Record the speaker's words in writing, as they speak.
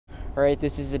Alright,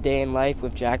 this is a day in life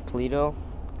with Jack Polito,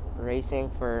 racing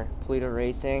for Polito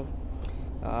Racing.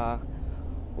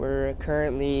 We're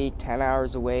currently 10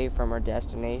 hours away from our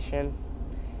destination.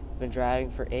 Been driving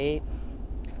for 8.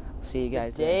 See you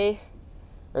guys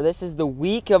this is the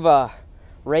week of a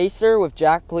racer with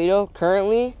Jack Polito.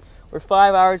 Currently, we're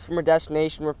 5 hours from our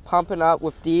destination. We're pumping up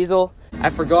with diesel. I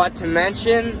forgot to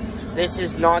mention, this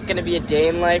is not going to be a day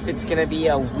in life. It's going to be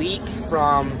a week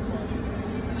from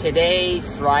today,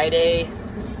 Friday,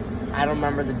 I don't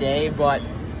remember the day, but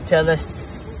to the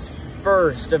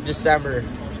 1st of December,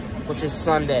 which is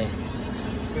Sunday.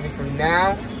 It's going to be from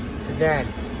now to then.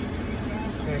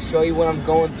 I'm going to show you what I'm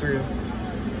going through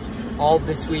all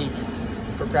this week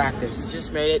for practice.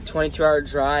 Just made it, 22-hour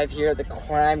drive here at the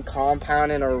Climb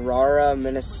Compound in Aurora,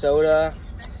 Minnesota.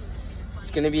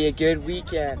 It's going to be a good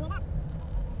weekend.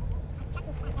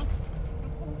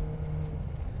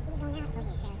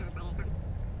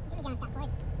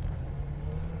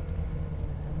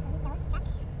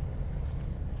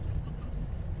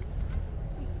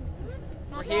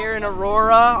 We're here in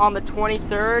Aurora on the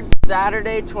 23rd,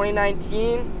 Saturday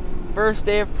 2019. First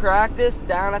day of practice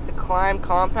down at the Climb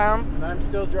Compound. And I'm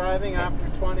still driving after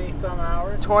 20-some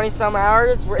hours. 20-some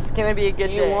hours. It's going to be a good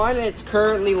day. Day one, it's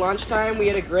currently lunchtime. We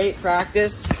had a great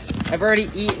practice. I've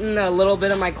already eaten a little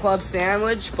bit of my club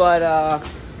sandwich, but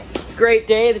it's a great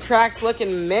day. The track's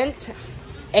looking mint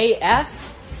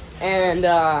AF. And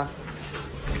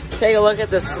take a look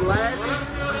at the sleds.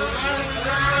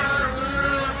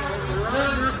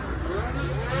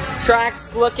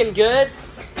 Track's looking good.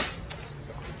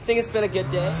 I think it's been a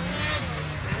good day.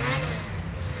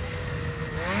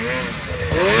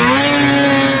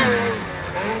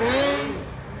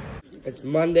 It's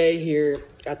Monday here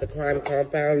at the Climb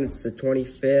Compound. It's the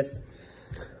 25th.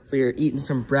 We are eating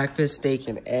some breakfast, steak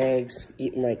and eggs,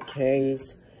 eating like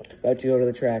kings. About to go to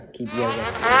the track. Keep you guys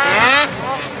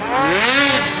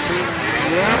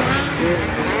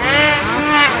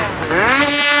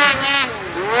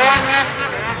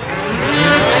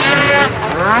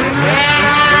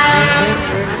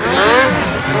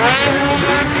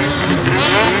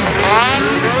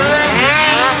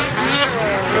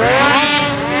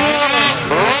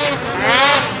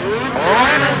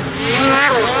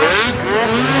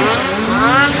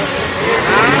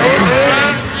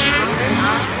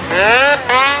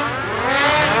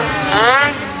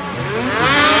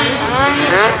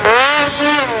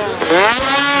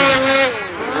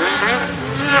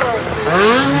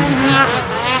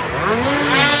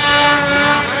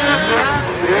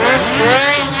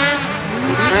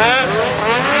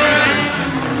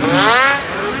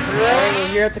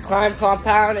Here at the Climb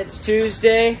Compound. It's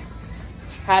Tuesday.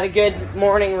 Had a good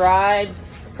morning ride.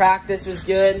 Practice was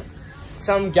good.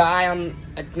 Some guy on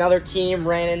another team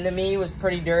ran into me. It was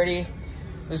pretty dirty. It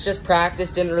was just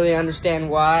practice. Didn't really understand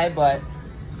why, but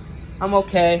I'm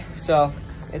okay, so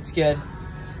it's good.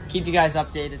 Keep you guys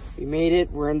updated. We made it.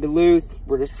 We're in Duluth.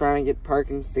 We're just trying to get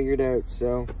parking figured out,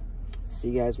 so see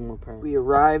you guys when we're parked. We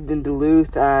arrived in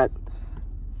Duluth at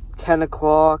 10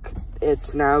 o'clock.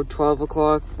 It's now 12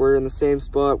 o'clock. We're in the same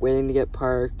spot waiting to get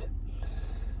parked.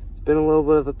 It's been a little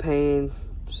bit of a pain,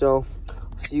 so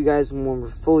I'll see you guys when we're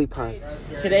fully parked.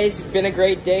 Today's been a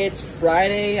great day. It's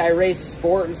Friday. I race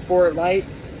Sport and Sport Light.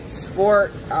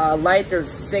 Sport Light, there's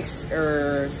 6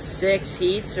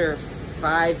 heats or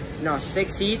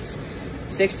 6 heats.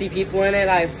 60 people in it.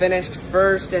 I finished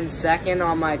 1st and 2nd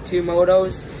on my 2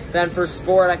 motos. Then for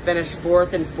Sport, I finished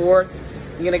 4th and 4th.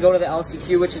 I'm gonna go to the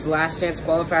LCQ, which is last chance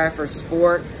qualifier for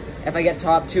Sport. If I get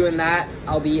top 2 in that,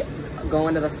 I'll be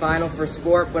going to the final for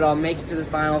Sport, but I'll make it to the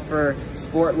final for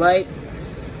Sport Light.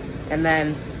 And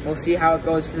then we'll see how it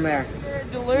goes from there. Here in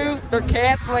Duluth, they're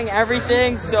canceling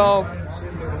everything, so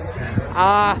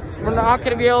we're not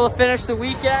gonna be able to finish the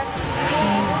weekend.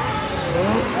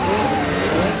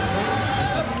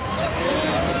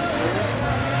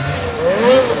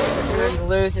 We're in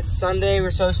Duluth, it's Sunday,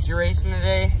 we're supposed to be racing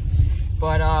today.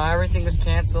 But everything was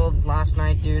canceled last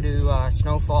night due to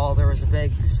snowfall. There was a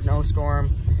big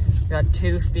snowstorm. Got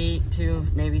 2 feet,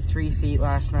 maybe 3 feet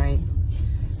last night.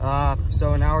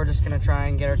 So now we're just gonna try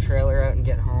and get our trailer out and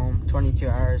get home. 22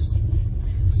 hours.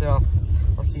 So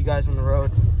I'll see you guys on the road.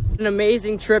 An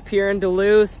amazing trip here in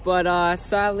Duluth, but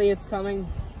sadly it's coming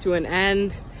to an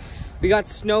end. We got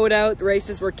snowed out. The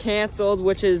races were canceled,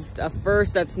 which is a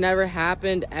first. That's never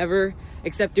happened ever,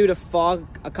 except due to fog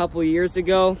a couple years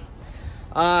ago.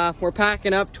 We're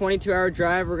packing up, 22-hour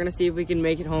drive. We're gonna see if we can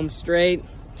make it home straight.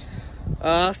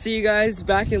 I'll see you guys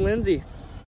back in Lindsay.